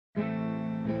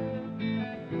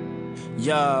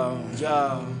Yo,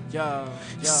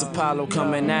 it's Apollo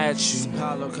coming at you.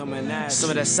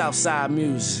 Some of that Southside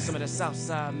music.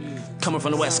 Coming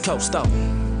from the West Coast, though.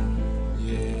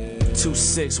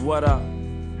 2-6, what up?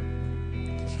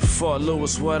 Fort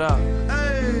Lewis, what up?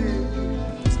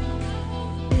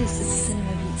 This is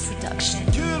Cinema Beats production.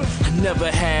 I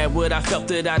never had what I felt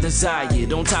that I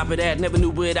desired. On top of that, never knew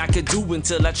what I could do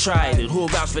until I tried it. Who'll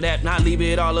vouch for that? Not leave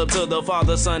it all up to the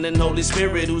Father, Son, and Holy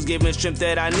Spirit, who's giving strength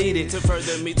that I needed to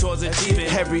further me towards achieving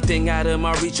everything out of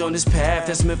my reach on this path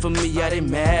that's meant for me. I they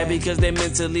mad because they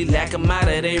mentally lack. I'm out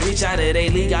of they reach, out of they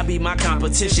league. I be my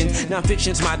competition.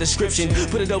 Non-fiction's my description.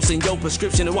 Put a dose in your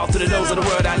prescription and walk through the doors of the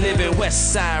world I live in.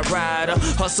 West Side Rider,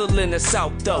 hustle in the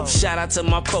South though. Shout out to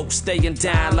my folks staying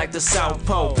down like the South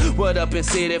Pole. What up and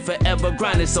city forever,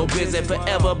 grinding so busy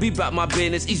forever. Be about my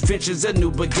business, each venture's a new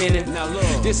beginning. Now look,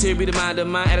 this here be the mind of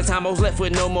mine. At a time I was left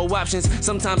with no more options.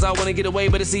 Sometimes I wanna get away,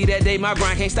 but to see that day my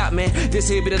grind can't stop, man. This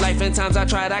here be the life, and times I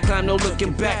tried, I climbed, no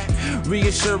looking back.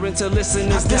 Reassuring to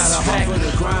listeners, this is fact. I got a heart for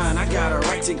the grind, I got a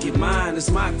right to get mine. It's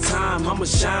my time, I'ma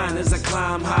shine as I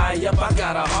climb high up. I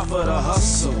got a heart for the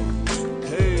hustle.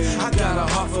 I got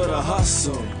a heart for the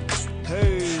hustle.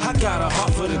 I got a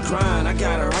heart for the grind, I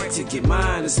got a right to get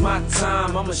mine. It's my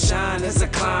time, I'ma shine as I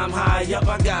climb high up.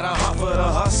 I got a heart for the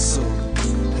hustle.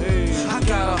 I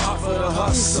got a heart for the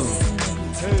hustle.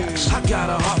 I got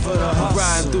a heart for the hustle.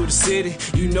 Riding through the city,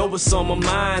 you know what's on my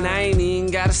mind. I ain't even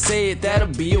gotta say it, that'll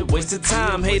be a waste of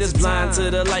time. Haters blind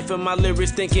to the life of my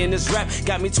lyrics, thinking this rap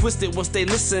got me twisted. Once they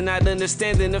listen, not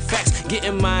understanding the facts.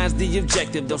 Getting mine's the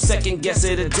objective, don't second guess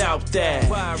it or doubt that.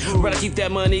 Rather keep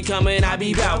that money coming, I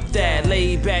be bout that.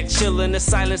 Laid back, chillin', the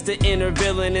silence, the inner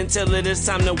villain. Until it is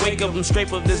time to wake up, I'm straight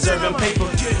for deserving paper.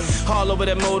 All over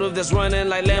that motive that's running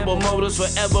like Lambo motors.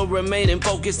 Forever remaining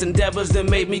focused endeavors that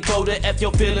made me colder. F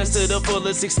your feelings to the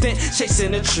fullest extent,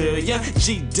 chasing a trillion.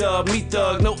 G-Dub, me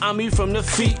thug, no I'm me from the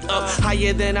feet up.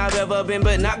 Higher than I've ever been,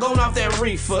 but not going off that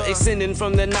reefer. Extending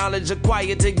from the knowledge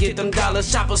acquired to get them dollars.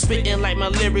 Chopper spitting like my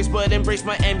lyrics, but embrace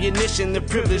my ammunition. The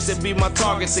privilege to be my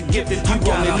target's a gift if you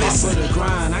wanna listen. I got a heart for the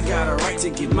grind, I got a right to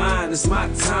get mine. It's my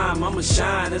time, I'ma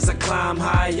shine as I climb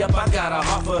high up. I got a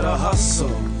heart for the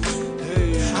hustle.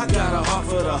 I got a heart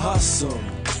for the hustle.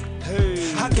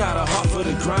 I got a heart for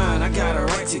the grind, I got a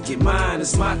right to get mine.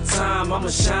 It's my time, I'ma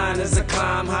shine as I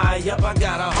climb high up. I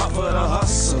got a heart for the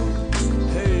hustle.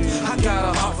 I got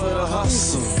a heart for the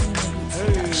hustle.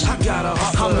 I got a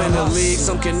heart for the hustle. I'm in a league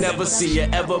some can never see or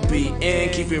ever be in.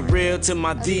 Keep it real to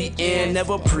my DN,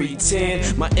 never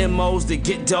pretend. My MO's to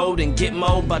get dough and get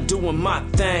more by doing my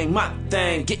thing,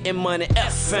 getting money,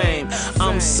 F fame.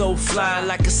 I'm so fly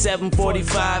like a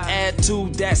 745, add to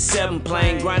that 7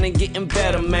 plane. Grinding, getting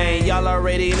better, man. Y'all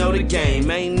already know the game.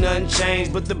 Ain't nothing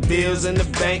changed but the bills in the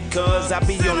bank, cause I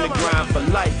be on the grind for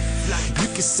life. You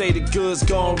can say the goods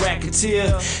gone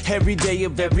racketeer every day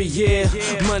of every year.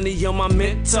 Money on my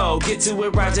mental, get to it,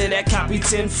 roger that, copy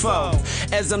tenfold.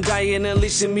 As I'm dying,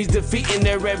 unleashing me's defeating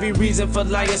their every reason for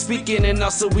lying, speaking, and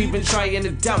also we've been trying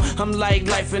to doubt. I'm like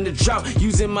life in the drought,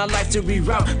 using my life to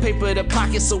reroute. Paper to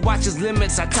pocket, so watch his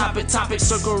limits. I top it, topics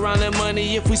circle around the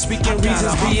money if we speaking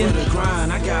reasons being. I got a heart for the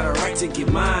grind, I got a right to get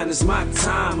mine. It's my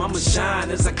time, I'ma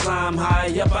shine as I climb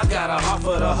high up. I got a heart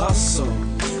for the hustle.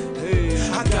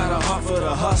 I got a heart for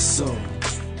the hustle.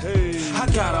 I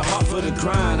got a heart for the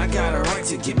grind, I got a right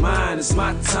to get mine. It's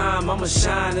my time, I'ma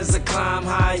shine as I climb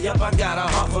high up. I got a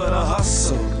heart for the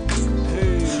hustle.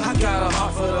 I got a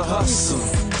heart for the hustle.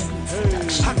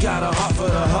 I got a heart for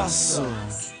the hustle.